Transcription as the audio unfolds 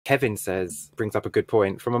Kevin brings up a good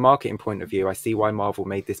point. From a marketing point of view, I see why Marvel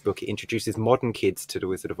made this book. It introduces modern kids to The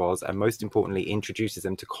Wizard of Oz, and most importantly, introduces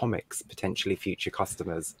them to comics, potentially future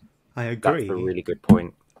customers. I agree. That's a really good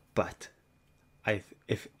point. But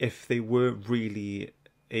if they were really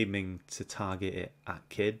aiming to target it at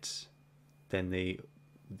kids, then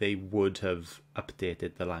they would have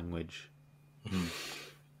updated the language.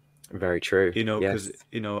 Very true. You know, because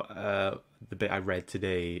yes. The bit I read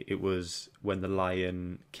today, it was when the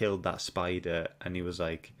lion killed that spider, and he was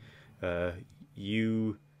like,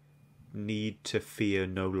 "You need to fear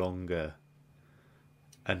no longer."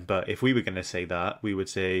 But if we were going to say that, we would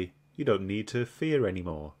say, "You don't need to fear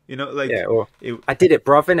anymore." You know, like or I did it,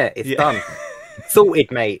 bruv, innit? It's done. Sorted,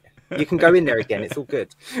 mate. You can go in there again. It's all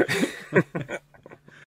good.